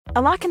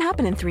A lot can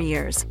happen in 3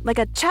 years, like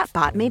a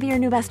chatbot may be your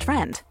new best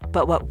friend.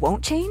 But what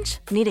won't change?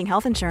 Needing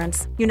health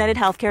insurance. United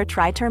Healthcare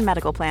Tri-Term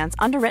Medical Plans,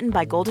 underwritten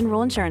by Golden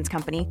Rule Insurance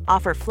Company,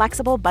 offer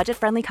flexible,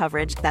 budget-friendly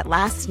coverage that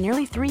lasts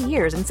nearly 3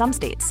 years in some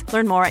states.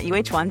 Learn more at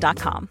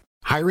uh1.com.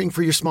 Hiring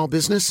for your small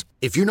business?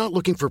 If you're not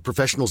looking for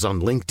professionals on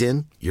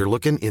LinkedIn, you're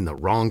looking in the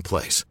wrong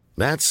place.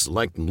 That's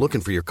like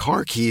looking for your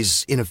car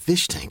keys in a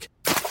fish tank.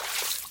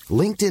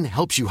 LinkedIn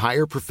helps you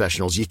hire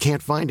professionals you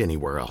can't find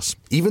anywhere else,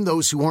 even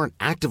those who aren't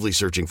actively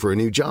searching for a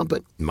new job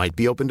but might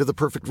be open to the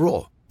perfect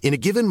role. In a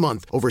given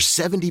month, over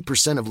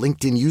 70% of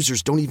LinkedIn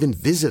users don't even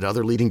visit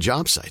other leading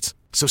job sites.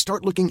 So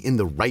start looking in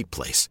the right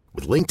place.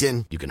 With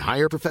LinkedIn, you can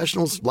hire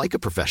professionals like a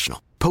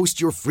professional.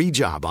 Post your free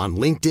job on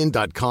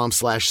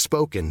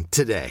linkedin.com/spoken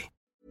today.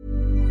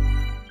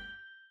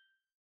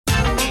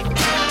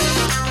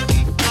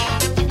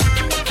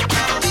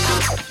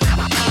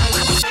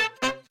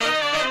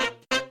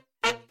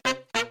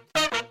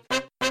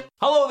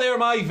 Hello there,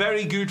 my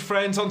very good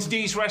friends. On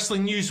today's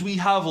wrestling news, we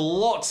have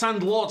lots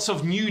and lots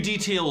of new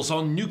details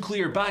on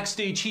nuclear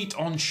backstage heat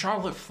on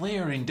Charlotte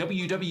Flair in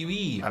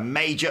WWE. A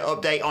major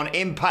update on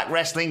Impact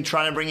Wrestling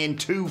trying to bring in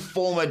 2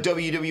 former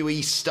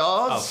WWE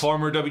stars. A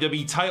former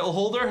WWE title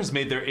holder has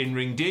made their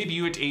in-ring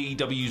debut at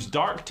AEW's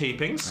Dark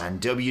tapings. And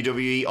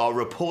WWE are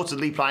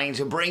reportedly planning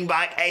to bring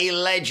back a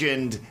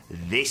legend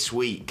this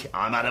week.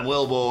 I'm Adam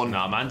Wilborn.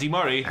 I'm Andy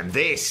Murray. And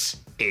this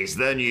is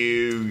the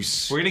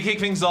news. We're going to kick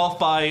things off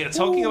by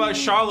talking about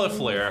Charlotte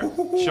Flair.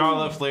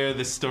 Charlotte Flair,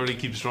 this story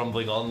keeps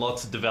rumbling on,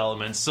 lots of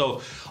developments.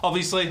 So,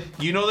 obviously,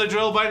 you know the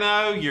drill by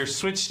now. You're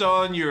switched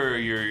on. You're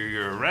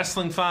a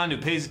wrestling fan who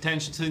pays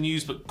attention to the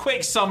news. But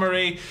quick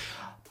summary.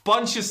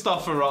 Bunch of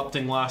stuff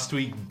erupting last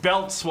week.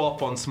 Belt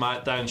swap on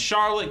SmackDown.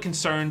 Charlotte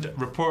concerned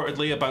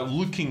reportedly about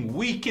looking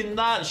weak in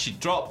that. She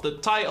dropped the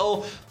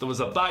title. There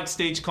was a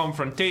backstage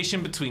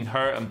confrontation between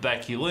her and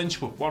Becky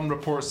Lynch, with one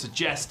report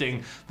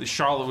suggesting that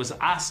Charlotte was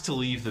asked to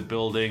leave the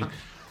building.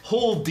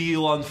 Whole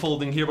deal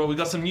unfolding here, but we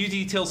got some new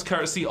details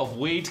courtesy of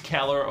Wade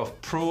Keller of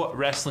Pro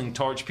Wrestling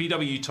Torch,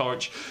 PW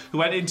Torch, who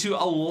went into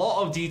a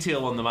lot of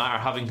detail on the matter,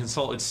 having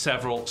consulted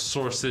several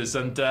sources.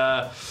 And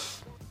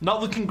not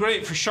looking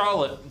great for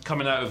Charlotte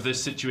coming out of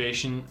this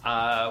situation.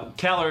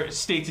 Keller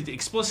stated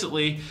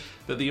explicitly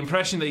that the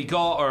impression that he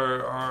got,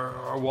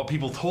 or what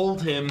people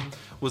told him,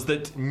 was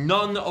that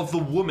none of the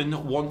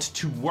women want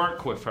to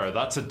work with her.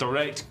 That's a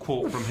direct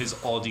quote from his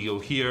audio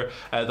here.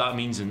 That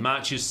means in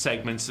matches,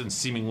 segments, and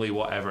seemingly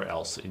whatever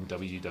else in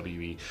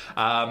WWE.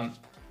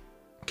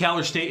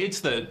 Keller stated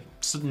that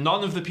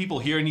none of the people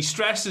here, and he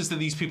stresses that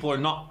these people are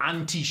not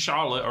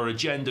anti-Charlotte or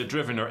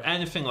agenda-driven or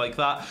anything like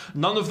that.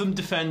 None of them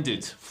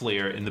defended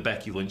Flair in the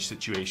Becky Lynch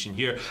situation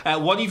here.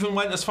 One even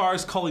went as far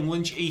as calling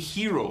Lynch a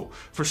hero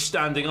for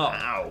standing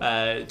up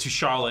to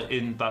Charlotte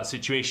in that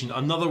situation.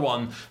 Another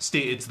one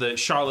stated that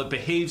Charlotte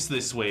behaves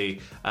this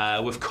way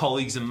with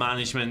colleagues and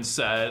management.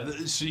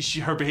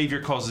 Her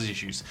behavior causes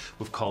issues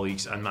with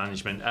colleagues and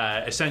management,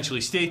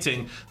 essentially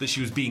stating that she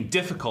was being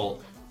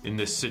difficult in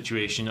this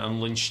situation,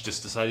 and Lynch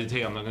just decided,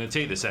 hey, I'm not going to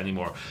take this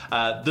anymore.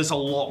 There's a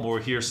lot more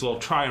here, so I'll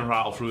try and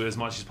rattle through it as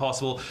much as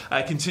possible.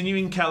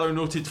 Continuing, Keller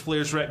noted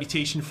Flair's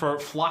reputation for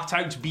flat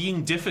out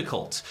being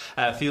difficult,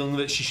 feeling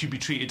that she should be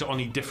treated on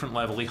a different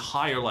level, a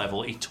higher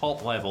level, a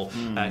top level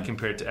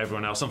compared to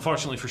everyone else.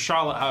 Unfortunately for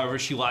Charlotte, however,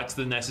 she lacks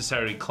the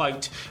necessary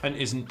clout and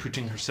isn't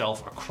putting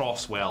herself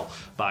across well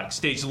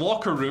backstage.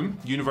 Locker room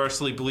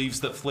universally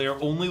believes that Flair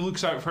only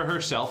looks out for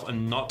herself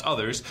and not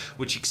others,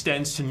 which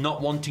extends to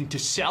not wanting to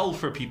sell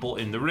for people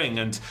in the ring,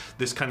 and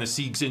this kind of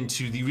segues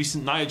into the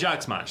recent Nia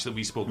Jax match that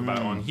we spoke about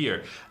on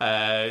here.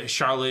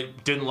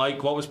 Charlotte didn't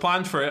like what was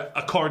planned for it,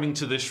 according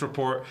to this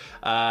report,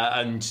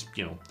 and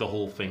the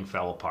whole thing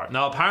fell apart.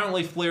 Now,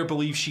 apparently Flair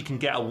believes she can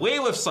get away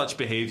with such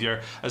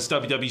behaviour, as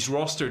WWE's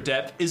roster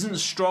depth isn't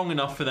strong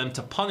enough for them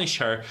to punish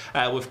her,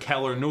 with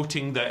Keller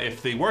noting that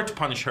if they were to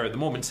punish her at the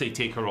moment, say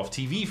take her off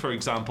TV for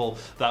example,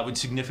 that would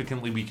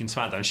significantly weaken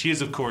SmackDown. She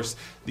is of course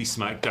the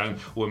SmackDown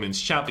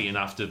Women's Champion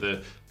after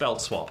the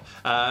belt swap.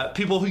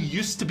 People who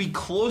used to be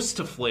close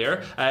to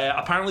Flair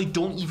apparently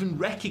don't even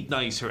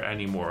recognize her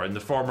anymore, and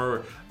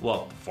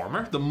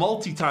the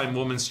multi-time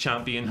Women's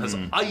Champion has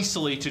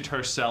isolated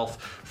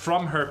herself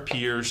from her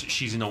peers.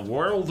 She's in a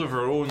world of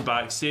her own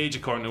backstage,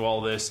 according to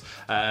all this.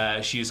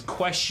 She is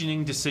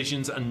questioning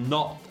decisions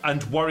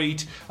and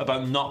worried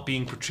about not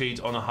being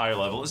portrayed on a higher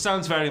level. It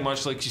sounds very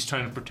much like she's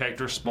trying to protect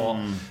her spot,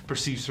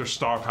 perceives her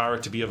star power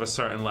to be of a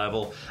certain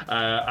level,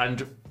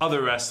 and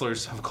other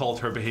wrestlers have called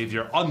her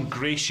behavior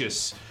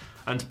ungracious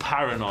and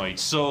paranoid.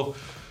 So,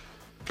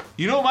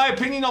 you know my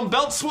opinion on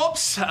belt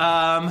swaps,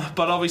 but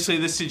obviously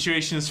this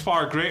situation is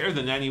far greater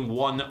than any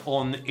one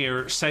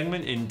on-air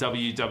segment in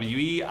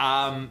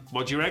WWE.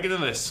 What do you reckon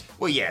of this?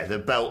 Well, yeah, the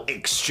belt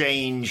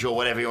exchange, or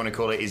whatever you want to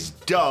call it, is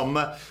dumb,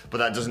 but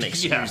that doesn't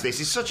excuse this.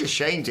 It's such a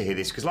shame to hear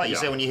this, because like you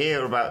say, when you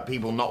hear about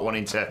people not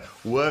wanting to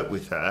work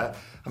with her,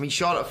 I mean,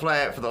 Charlotte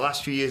Flair, for the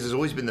last few years, has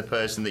always been the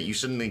person that you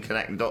suddenly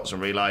connect the dots and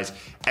realise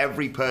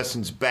every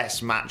person's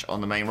best match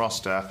on the main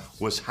roster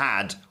was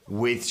had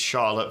with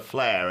Charlotte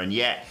Flair. And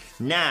yet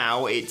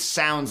now it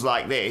sounds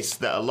like this,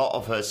 that a lot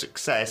of her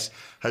success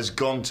has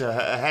gone to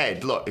her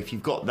head. Look, if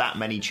you've got that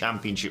many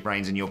championship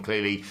reigns and you're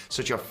clearly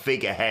such a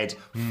figurehead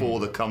for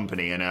the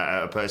company and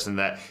a person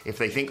that if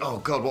they think, oh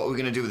God, what are we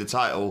going to do with the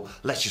title?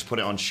 Let's just put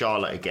it on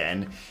Charlotte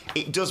again.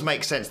 It does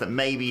make sense that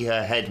maybe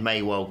her head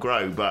may well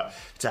grow, but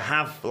to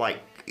have, like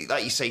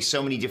you say,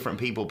 so many different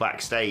people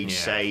backstage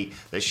say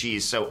that she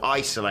is so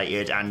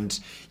isolated, and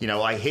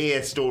I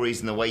hear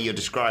stories in the way you're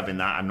describing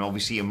that, and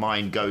obviously your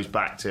mind goes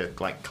back to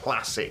like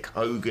classic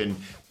Hogan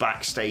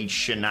backstage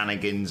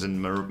shenanigans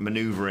and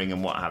manoeuvring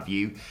and what have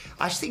you.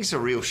 I just think it's a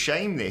real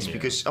shame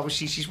because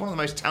obviously she's one of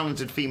the most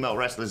talented female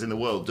wrestlers in the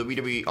world.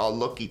 WWE are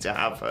lucky to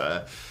have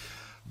her.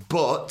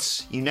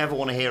 But you never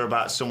want to hear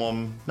about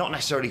someone not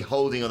necessarily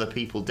holding other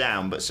people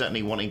down, but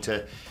certainly wanting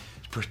to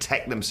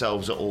protect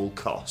themselves at all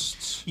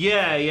costs.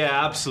 Yeah,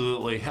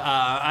 absolutely.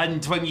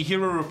 And when you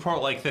hear a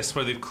report like this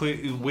where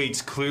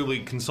Wade's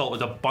clearly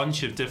consulted a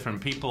bunch of different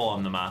people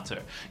on the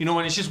matter,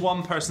 when it's just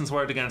one person's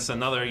word against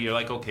another, you're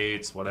like, okay,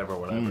 it's whatever.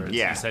 It's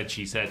he said,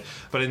 she said.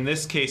 But in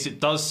this case,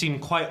 it does seem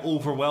quite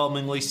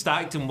overwhelmingly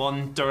stacked in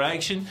one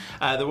direction.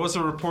 There was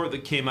a report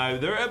that came out.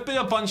 There have been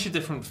a bunch of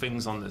different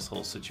things on this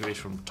whole situation,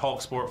 from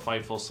TalkSport,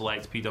 Fightful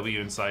Select, PW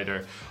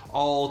Insider,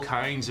 all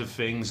kinds of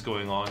things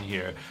going on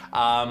here.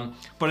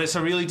 But it's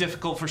a really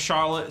difficult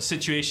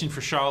situation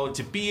for Charlotte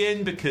to be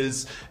in,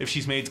 because if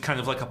she's made kind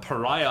of like a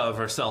pariah of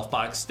herself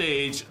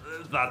backstage,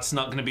 that's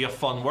not going to be a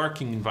fun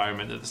working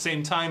environment. At the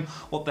same time,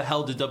 what the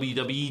hell did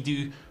WWE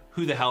do?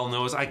 Who the hell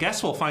knows? I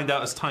guess we'll find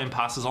out as time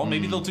passes on.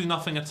 Maybe they'll do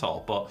nothing at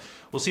all, but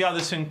we'll see how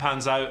this thing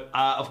pans out.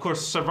 Of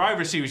course,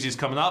 Survivor Series is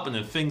coming up, and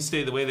if things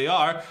stay the way they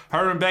are,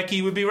 her and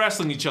Becky would be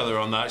wrestling each other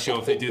on that show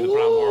if they do the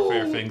Brand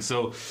Warfare thing.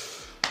 So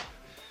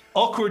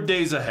awkward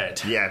days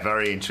ahead. Yeah,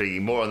 very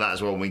intriguing. More on that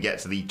as well when we get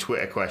to the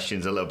Twitter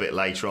questions a little bit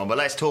later on. But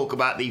let's talk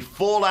about the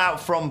fallout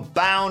from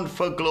Bound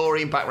for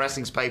Glory. Impact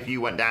Wrestling's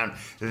pay-per-view went down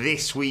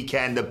this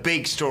weekend. The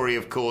big story,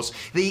 of course,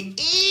 the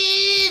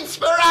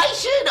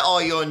inspiration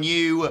are your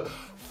new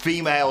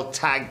female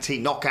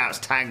Knockouts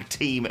tag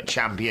team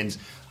champions.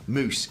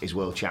 Moose is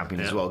world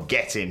champion as well.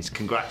 Get-ins.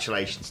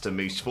 Congratulations to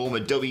Moose. Former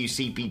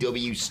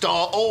WCPW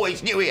star.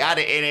 Always knew he had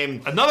it in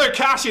him. Another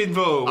cash-in,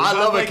 Bo. I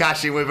love a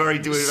cash-in. We're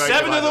very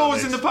 7 of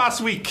those in the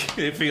past week,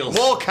 it feels.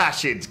 More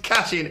cash-ins.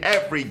 Cash-in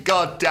every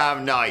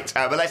goddamn night.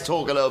 But let's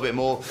talk a little bit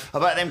more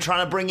about them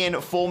trying to bring in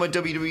former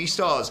WWE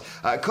stars.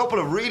 A couple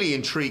of really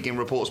intriguing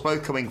reports,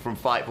 both coming from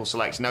Fightful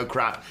Select. No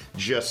crap,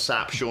 just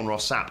Sapp. Sean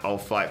Ross Sapp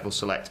of Fightful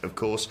Select, of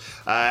course.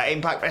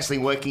 Impact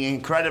Wrestling working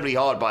incredibly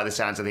hard by the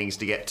sounds of things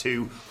to get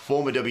two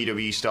former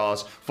WWE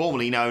stars,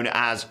 formerly known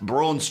as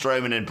Braun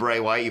Strowman and Bray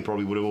Wyatt. You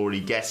probably would have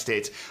already guessed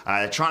it.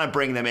 Trying to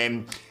bring them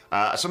in.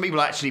 Some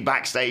people actually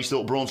backstage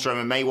thought Braun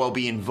Strowman may well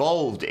be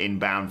involved in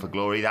Bound for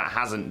Glory. That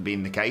hasn't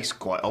been the case,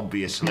 quite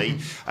obviously.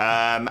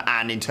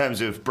 And in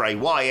terms of Bray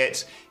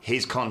Wyatt,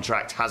 his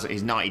contract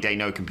his 90-day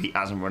no-compete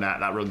hasn't run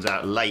out. That runs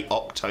out late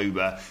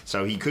October.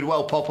 So he could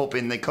well pop up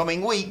in the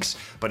coming weeks,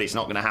 but it's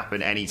not going to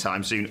happen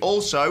anytime soon.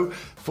 Also,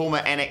 former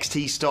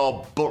NXT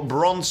star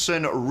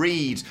Bronson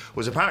Reed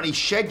was apparently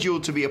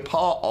scheduled to be a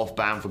part of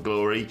Bound for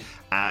Glory.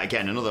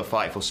 Again, another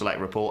Fightful Select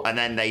report. And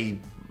then they,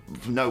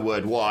 no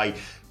word why,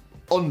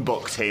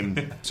 unbooked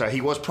him. So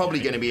he was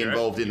probably going to be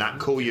involved in that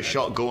Call Your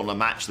Shot gauntlet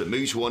match that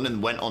Moose won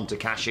and went on to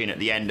cash in at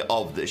the end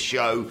of the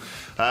show.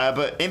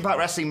 But Impact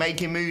Wrestling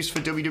making moves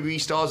for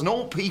WWE stars and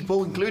all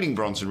people, including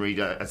Bronson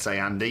Reed, I'd say,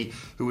 Andy,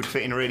 who would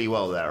fit in really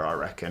well there, I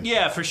reckon.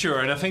 Yeah, for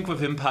sure. And I think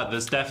with Impact,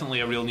 there's definitely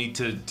a real need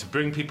to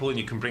bring people in.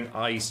 You can bring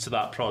eyes to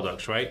that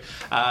product, right?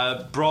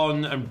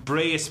 Braun and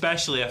Bray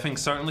especially, I think,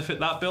 certainly fit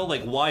that bill.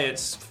 Like,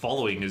 Wyatt's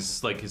following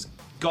is like his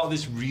got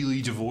this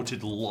really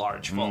devoted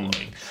large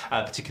following,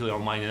 particularly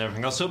online and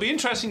everything else. So it'll be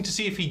interesting to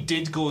see if he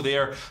did go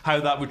there, how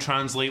that would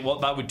translate,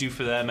 what that would do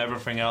for them,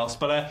 everything else.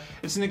 But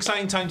it's an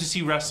exciting time to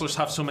see wrestlers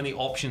have so many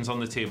options on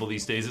the table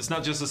these days. It's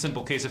not just a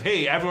simple case of,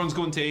 hey, everyone's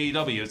going to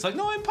AEW. It's like,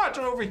 no, Impact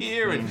are over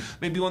here, and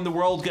maybe when the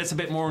world gets a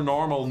bit more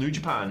normal, New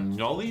Japan,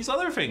 and all these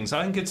other things.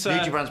 I think it's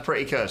New Japan's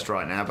pretty cursed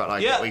right now, but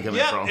I get where you're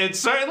coming from. It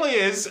certainly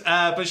is.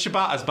 But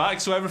Shibata's back,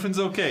 so everything's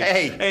okay.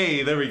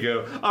 Hey, there we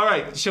go. All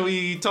right, shall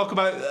we talk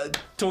about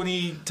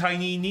Tony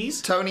Tiny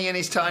Knees? Tony and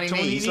his tiny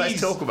knees.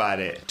 Let's talk about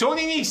it.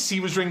 Tony Nese,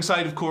 he was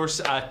ringside, of course,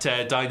 at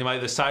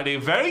Dynamite this Saturday.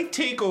 Very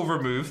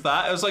takeover move,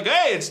 that. I was like,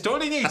 hey, it's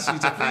Tony Nese.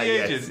 He's a free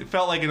agent. It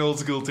felt like an old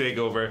school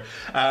takeover.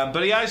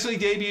 But he actually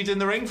debuted in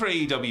the ring for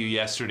AEW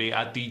yesterday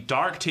at the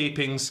Dark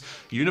Tapings,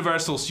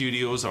 Universal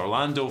Studios,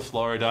 Orlando,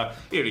 Florida.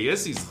 Here he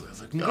is.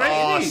 He's looking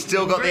great.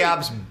 Still got the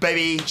abs,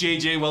 baby.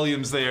 JJ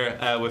Williams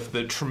there with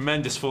the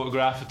tremendous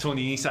photograph of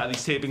Tony Nese at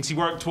these tapings. He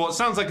worked what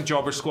sounds like a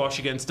jobber squash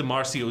against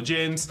DeMarcio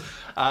James.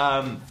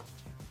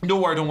 No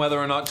word on whether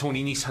or not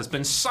Tony Nese has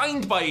been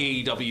signed by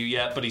AEW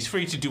yet, but he's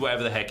free to do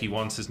whatever the heck he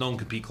wants. His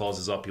non-compete clause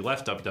is up. He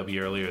left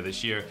WWE earlier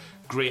this year.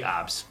 Great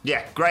abs.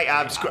 Yeah, great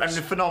abs. And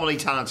a phenomenally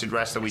talented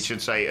wrestler, we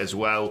should say, as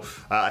well.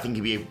 I think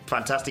he'd be a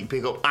fantastic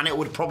pickup, and it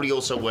would probably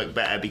also work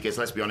better because,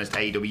 let's be honest,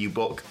 AEW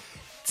book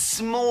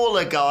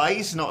smaller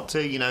guys, not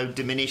to,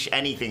 diminish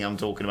anything I'm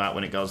talking about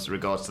when it goes to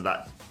regards to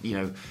that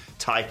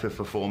type of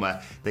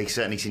performer. They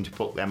certainly seem to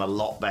put them a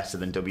lot better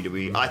than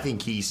WWE. I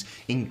think he's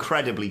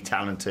incredibly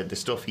talented. The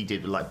stuff he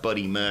did with like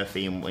Buddy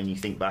Murphy, and when you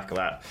think back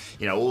about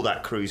all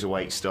that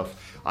cruiserweight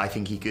stuff, I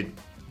think he could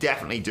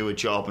definitely do a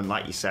job. And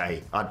like you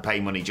say, I'd pay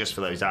money just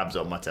for those abs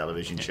on my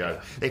television show.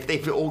 If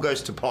it all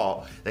goes to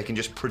pot, they can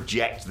just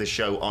project the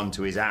show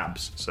onto his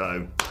abs.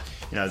 So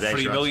there's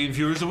 3 million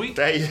viewers a week.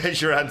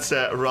 There's your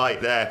answer right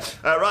there.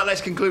 Right,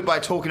 let's conclude by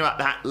talking about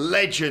that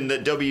legend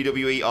that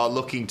WWE are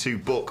looking to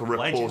book,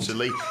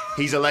 reportedly.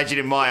 He's a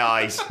legend in my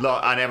eyes. Look,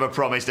 I never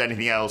promised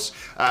anything else.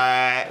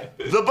 The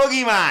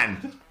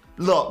Boogeyman.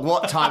 Look,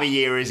 what time of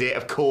year is it?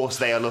 Of course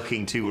they are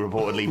looking to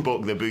reportedly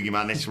book the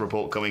Boogeyman. This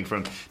report coming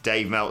from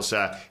Dave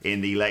Meltzer in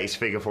the latest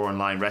Figure 4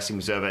 Online Wrestling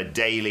Observer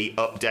daily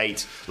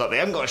update. Look, they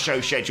haven't got a show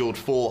scheduled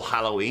for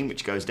Halloween,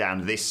 which goes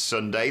down this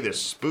Sunday, the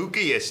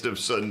spookiest of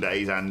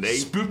Sundays, Andy.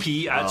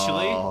 Spooky,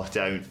 actually. Oh,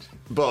 don't.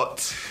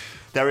 But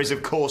there is,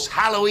 of course,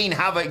 Halloween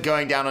Havoc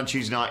going down on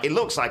Tuesday night. It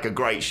looks like a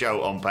great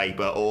show on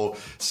paper, or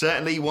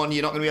certainly one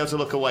you're not going to be able to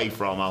look away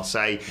from, I'll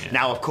say. Yeah.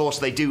 Now, of course,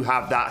 they do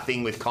have that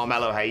thing with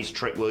Carmelo Hayes,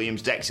 Trick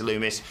Williams, Dexter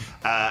Lumis,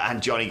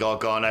 and Johnny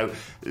Gargano.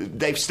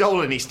 They've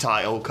stolen his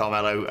title,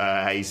 Carmelo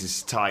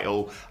Hayes'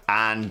 title,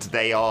 and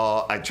they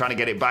are trying to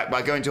get it back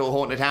by going to a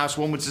haunted house.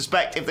 One would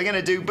suspect if they're going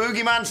to do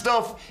Boogeyman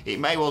stuff, it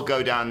may well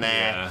go down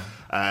there. Yeah.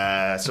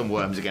 Some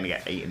worms are going to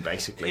get eaten,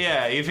 basically.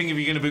 Yeah, you think if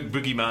you're going to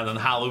book Boogeyman on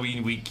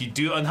Halloween week, you'd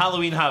do it on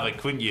Halloween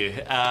Havoc, wouldn't you?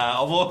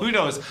 Although, who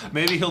knows?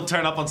 Maybe he'll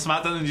turn up on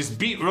SmackDown and just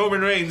beat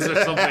Roman Reigns or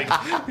something.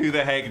 Who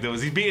the heck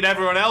knows? He's beating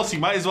everyone else. He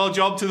might as well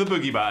job to the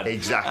Boogeyman.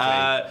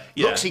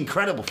 Exactly. Looks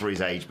incredible for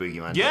his age,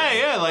 Boogeyman.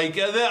 Yeah.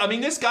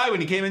 This guy, when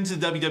he came into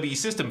the WWE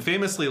system,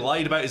 famously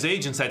lied about his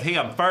age and said, hey,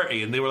 I'm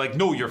 30. And they were like,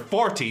 no, you're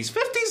 40. He's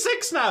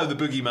 56 now, the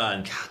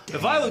Boogeyman.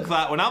 If I look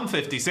that when I'm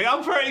 50, say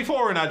I'm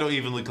 34 and I don't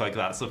even look like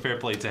that. So fair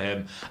play to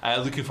him.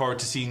 Looking forward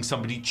to seeing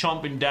somebody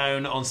chomping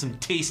down on some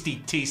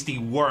tasty, tasty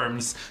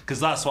worms, because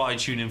that's what I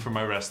tune in for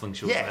my wrestling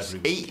shows every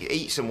week.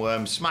 Eat some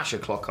worms, smash a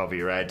clock over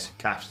your head,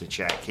 cash the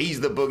check. He's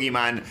the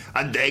Boogeyman,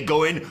 and they're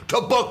going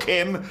to book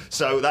him.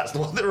 So that's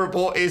what the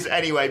report is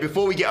anyway.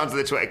 Before we get onto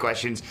the Twitter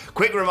questions,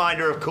 quick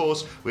reminder, of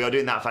course, we are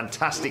doing that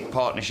fantastic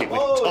partnership with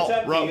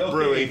Top Rope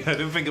Brewing. I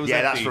didn't think it was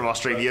that's from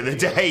Australia the other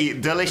day.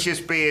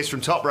 Delicious beers from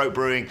Top Rope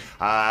Brewing,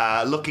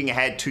 looking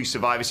ahead to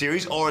Survivor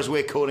Series, or as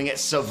we're calling it,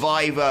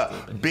 Survivor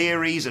Beeries.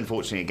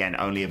 Unfortunately, again,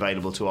 only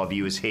available to our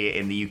viewers here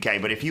in the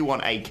UK. But if you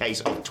want a case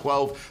of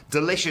 12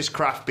 delicious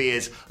craft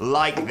beers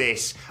like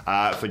this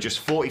for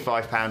just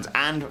 £45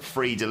 and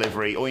free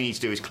delivery, all you need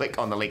to do is click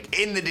on the link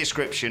in the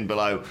description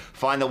below.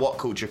 Find the What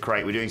Culture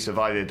crate. We're doing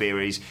Survivor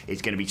Beeries.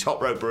 It's going to be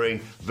Top Rope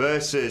Brewing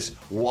versus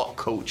What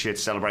Culture to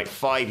celebrate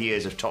 5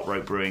 years of Top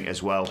Rope Brewing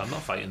as well. I'm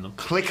not fighting them.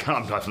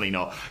 I'm definitely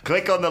not.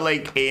 Click on the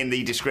link in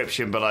the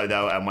description below,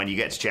 though, and when you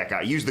get to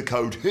checkout, use the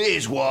code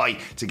Here's Why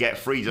to get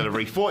free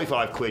delivery.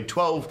 45 quid,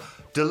 12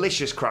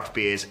 delicious craft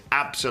beers,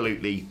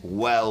 absolutely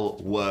well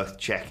worth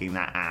checking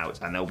that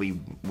out, and they'll be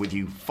with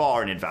you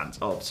far in advance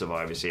of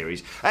Survivor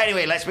Series.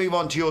 Anyway, let's move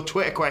on to your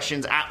Twitter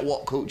questions at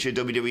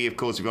WhatCultureWWE, of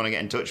course, if you want to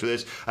get in touch with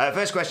us.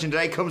 First question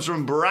today comes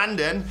from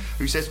Brandon,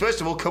 who says, first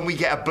of all, can we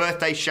get a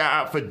birthday shout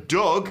out for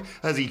Doug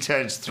as he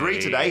turns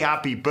 3 today?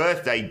 Happy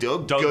birthday,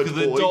 Doug. Doug Good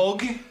the boy.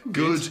 dog.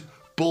 Good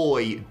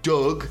boy,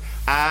 Doug.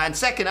 And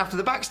second, after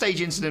the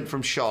backstage incident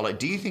from Charlotte,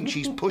 do you think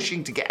she's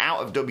pushing to get out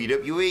of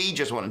WWE,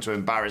 just wanting to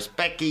embarrass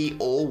Becky,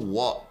 or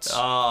what?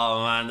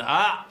 Oh, man.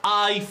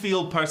 I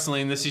feel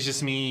personally, and this is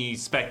just me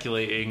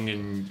speculating,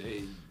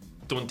 and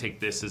don't take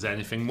this as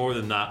anything more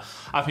than that,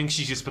 I think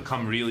she's just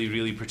become really,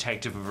 really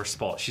protective of her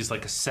spot. She's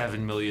like a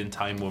 7 million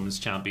time women's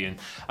champion.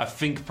 I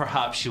think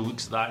perhaps she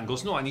looks at that and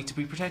goes, no, I need to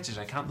be protected.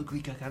 I can't look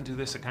weak. I can't do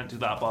this. I can't do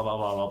that. Blah, blah,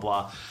 blah,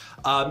 blah,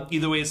 blah.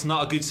 Either way, it's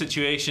not a good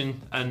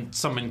situation, and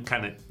something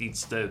kind of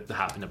needs to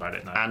happen about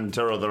it now. And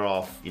her other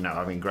half,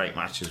 having great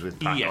matches with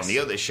Pat on the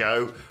other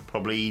show,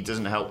 probably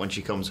doesn't help when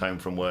she comes home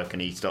from work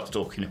and he starts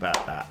talking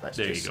about that, let's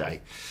just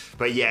say.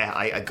 But yeah,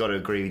 I got to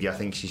agree with you. I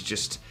think she's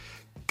just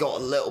got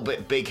a little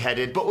bit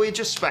big-headed, but we're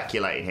just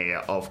speculating here,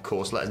 of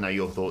course. Let us know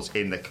your thoughts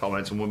in the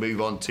comments, and we'll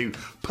move on to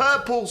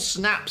Purple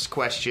Snap's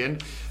question,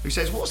 who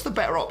says, what's the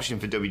better option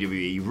for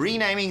WWE?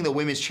 Renaming the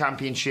Women's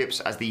Championships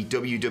as the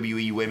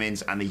WWE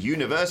Women's and the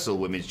Universal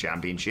Women's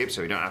Championships,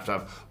 so we don't have to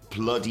have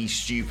bloody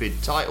stupid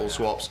title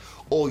swaps,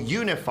 or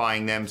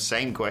unifying them?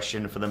 Same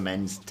question for the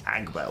men's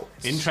tag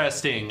belts.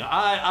 Interesting.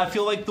 I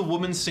feel like the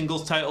women's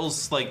singles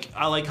titles,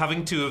 I like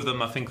having 2 of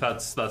them. I think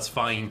that's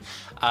fine.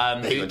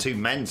 They've got 2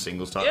 men's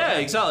singles titles. Yeah,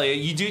 exactly.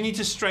 You do need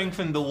to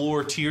strengthen the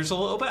lower tiers a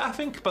little bit, I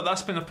think, but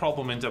that's been a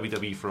problem in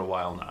WWE for a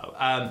while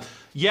now.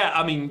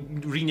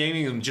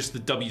 Renaming them just the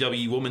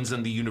WWE Women's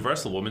and the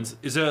Universal Women's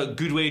is a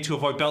good way to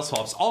avoid belt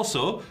swaps.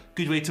 Also,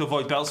 good way to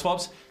avoid belt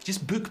swaps,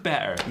 just book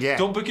better. Yeah.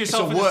 Don't book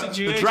yourself in a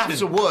situation. The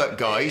drafts are work,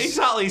 guys.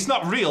 Exactly. It's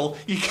not real.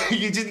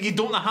 You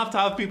don't have to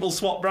have people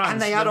swap brands.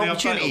 And they had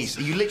opportunities.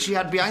 You literally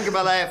had Bianca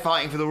Belair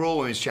fighting for the Raw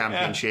Women's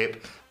Championship.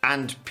 Yeah.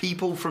 And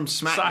people from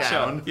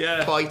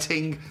SmackDown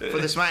fighting for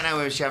the SmackDown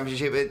Women's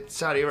Championship at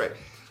Saudi Arabia.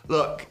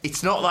 look,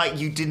 it's not like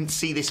you didn't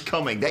see this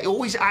coming. They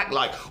always act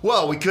like,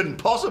 well, we couldn't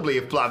possibly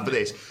have planned for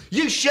this.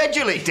 You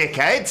schedule it,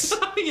 dickheads.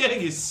 Yeah,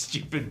 you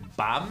stupid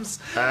bams.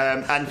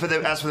 And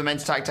as for the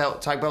men's tag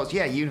belts,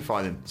 yeah,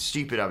 unify them.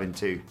 Stupid having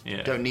two.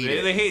 Yeah. Don't need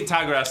it. They hate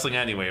tag wrestling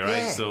anyway, right?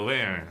 Yeah. So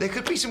there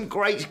could be some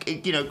great,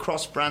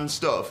 cross-brand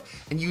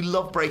stuff, and you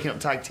love breaking up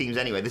tag teams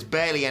anyway. There's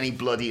barely any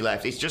bloody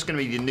left. It's just going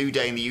to be the New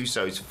Day and the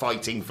Usos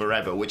fighting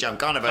forever, which I'm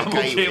kind of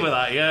okay with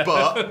that, yeah.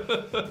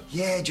 But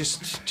yeah,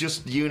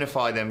 just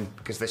unify them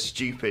because they're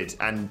stupid,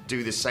 and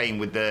do the same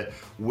with the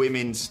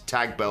women's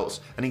tag belts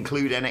and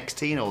include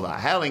NXT and all that.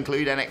 Hell,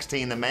 include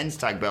NXT and the men's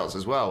tag belts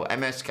as well.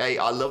 MSK,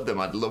 I love them.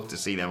 I'd love to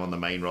see them on the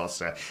main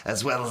roster,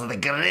 as well as the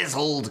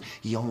grizzled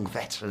young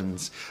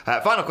veterans.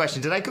 Final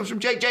question today comes from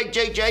Jake,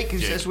 who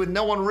says, with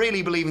no one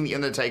really believing The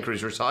Undertaker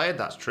is retired,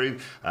 that's true.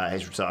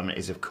 His retirement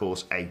is, of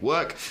course, a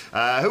work.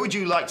 Who would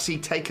you like to see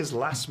Taker's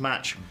last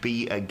match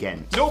be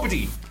against?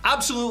 Nobody.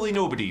 Absolutely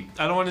nobody.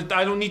 I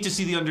don't need to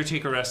see The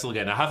Undertaker wrestle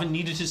again. I haven't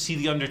needed to see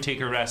The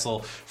Undertaker wrestle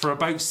for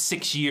about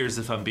 6 years,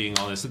 if I'm being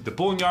honest. The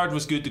Boneyard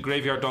was good. The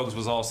Graveyard Dogs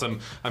was awesome.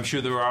 I'm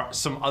sure there are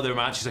some other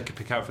matches I could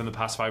pick out from the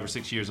past 5 or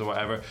 6 years or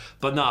whatever.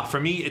 But nah, for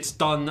me, it's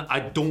done.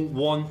 I don't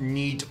want,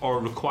 need, or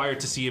require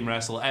to see him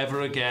wrestle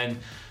ever again.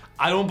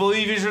 I don't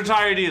believe he's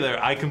retired either.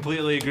 I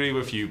completely agree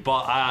with you.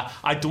 But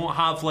I don't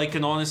have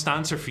an honest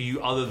answer for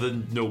you other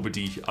than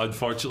nobody,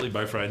 unfortunately,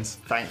 my friends.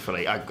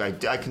 Thankfully. I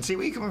can see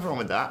where you're coming from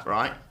with that,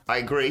 right? I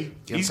agree.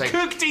 He's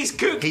cooked.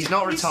 He's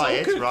not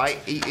retired, so right?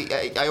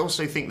 I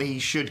also think that he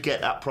should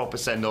get that proper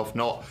send-off,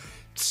 not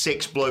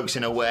 6 blokes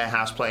in a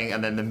warehouse playing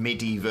and then the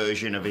MIDI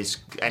version of his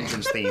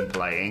entrance theme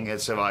playing at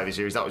Survivor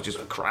Series. That was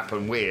just crap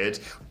and weird.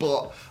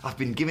 But I've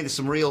been giving this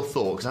some real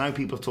thought, because I know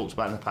people have talked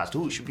about it in the past.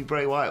 Oh, it should be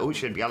Bray Wyatt. Oh, it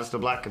should be Aleister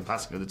Black and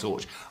passing of the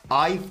torch.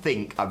 I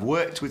think I've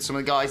worked with some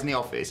of the guys in the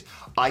office.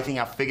 I think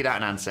I've figured out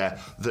an answer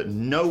that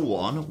no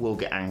one will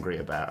get angry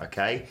about,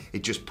 okay?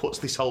 It just puts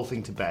this whole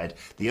thing to bed.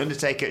 The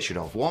Undertaker should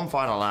have one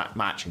final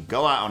match and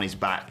go out on his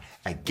back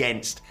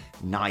against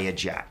Nia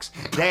Jax.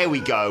 There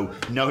we go.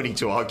 No need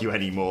to argue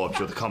anymore. I'm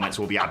sure the comments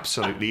will be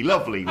absolutely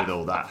lovely with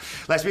all that.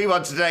 Let's move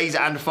on to today's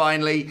and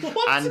finally.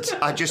 And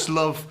I just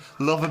love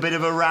a bit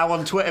of a row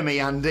on Twitter, me,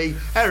 Andy.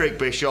 Eric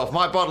Bischoff,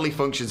 my bodily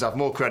functions have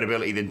more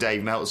credibility than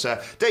Dave Meltzer.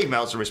 Dave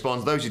Meltzer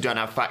responds, those who don't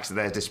have facts at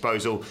their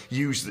disposal,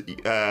 use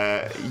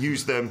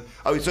them.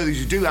 Oh, so those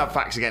who do have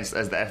facts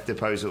at their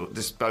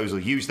disposal,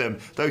 use them.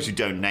 Those who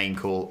don't, name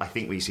call. I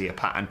think we see a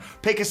pattern.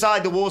 Pick a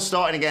side, the war's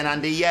starting again,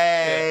 Andy. Yay!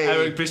 Yeah,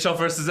 Eric Bischoff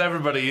versus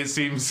everybody, it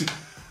seems.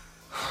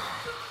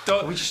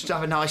 We just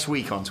have a nice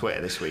week on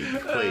Twitter this week,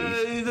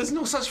 please. There's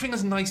no such thing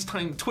as nice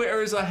time.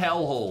 Twitter is a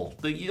hellhole.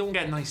 You don't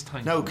get nice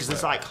time. No, because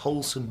there's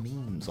wholesome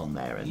memes on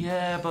there and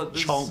but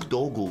chonk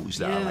doggos.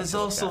 There's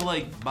also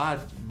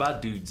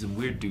bad dudes and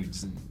weird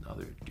dudes and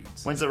other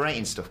dudes. When's the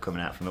rating stuff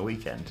coming out from the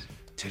weekend?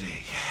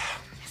 Today.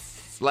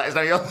 Let us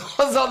know your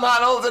thoughts on that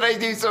and all today's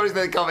news stories in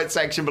the comment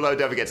section below.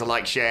 Don't forget to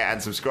like, share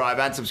and subscribe.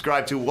 And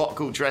subscribe to What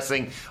Culture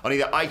Wrestling on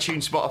either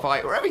iTunes,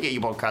 Spotify, wherever you get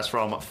your podcasts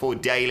from for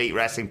daily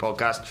wrestling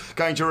podcasts.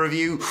 Going to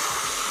review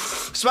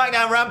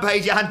SmackDown,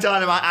 Rampage and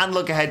Dynamite, and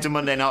look ahead to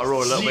Monday Night Raw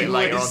a little bit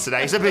later on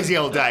today. It's a busy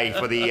old day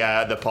for the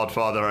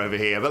podfather over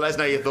here. But let us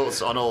know your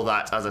thoughts on all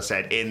that, as I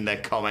said, in the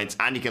comments.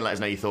 And you can let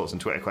us know your thoughts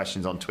and Twitter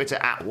questions on Twitter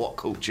at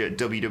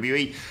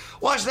WhatCultureWWE.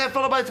 Watch there,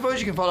 follow both of us.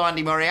 You can follow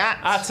Andy Murray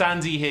at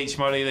Andy H.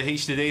 Murray. The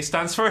H today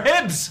stands for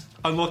Hibs.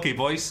 Unlucky,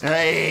 boys.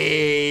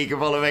 Hey, you can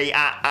follow me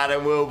at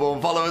Adam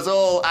Wilborn. Follow us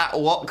all at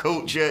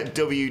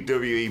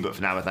WhatCultureWWE. But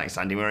for now, thanks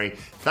to Andy Murray.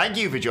 Thank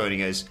you for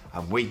joining us,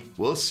 and we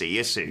will see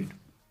you soon.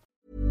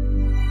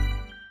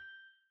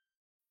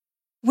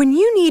 When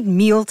you need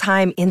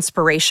mealtime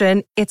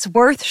inspiration, it's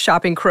worth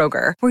shopping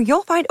Kroger, where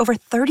you'll find over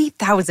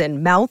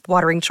 30,000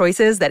 mouth-watering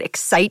choices that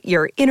excite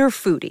your inner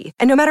foodie.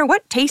 And no matter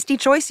what tasty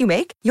choice you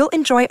make, you'll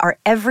enjoy our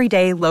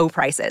everyday low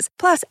prices,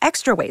 plus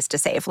extra ways to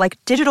save, like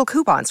digital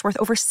coupons worth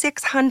over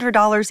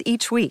 $600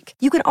 each week.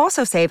 You can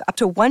also save up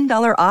to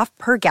 $1 off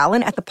per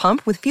gallon at the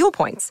pump with fuel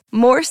points.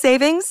 More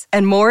savings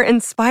and more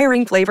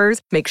inspiring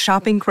flavors make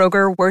shopping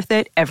Kroger worth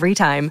it every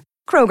time.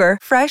 Kroger,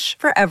 fresh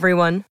for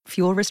everyone.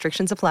 Fuel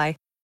restrictions apply.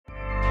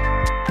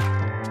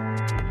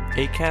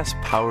 Acast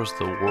powers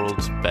the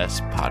world's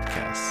best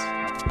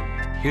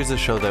podcasts. Here's a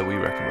show that we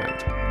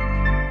recommend.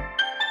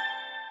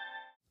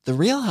 The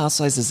Real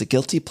Housewives is a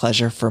guilty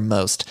pleasure for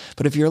most,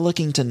 but if you're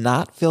looking to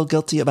not feel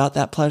guilty about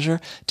that pleasure,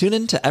 tune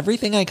in to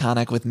Everything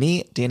Iconic with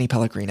me, Danny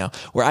Pellegrino,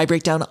 where I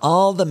break down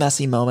all the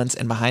messy moments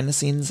and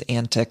behind-the-scenes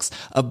antics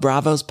of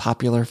Bravo's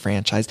popular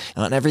franchise.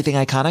 And on Everything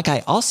Iconic,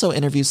 I also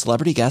interview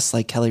celebrity guests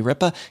like Kelly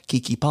Ripa,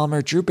 Keke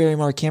Palmer, Drew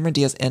Barrymore, Cameron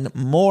Diaz, and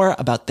more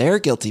about their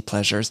guilty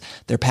pleasures,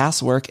 their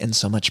past work, and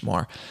so much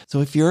more.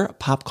 So if you're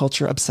pop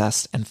culture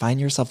obsessed and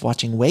find yourself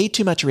watching way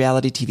too much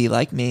reality TV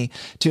like me,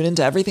 tune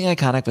into Everything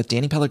Iconic with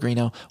Danny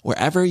Pellegrino,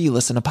 wherever you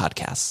listen to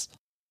podcasts.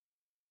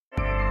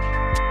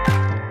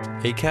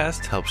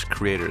 Acast helps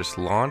creators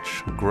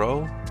launch,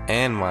 grow,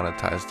 and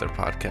monetize their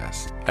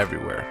podcasts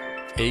everywhere.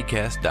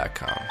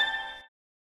 Acast.com.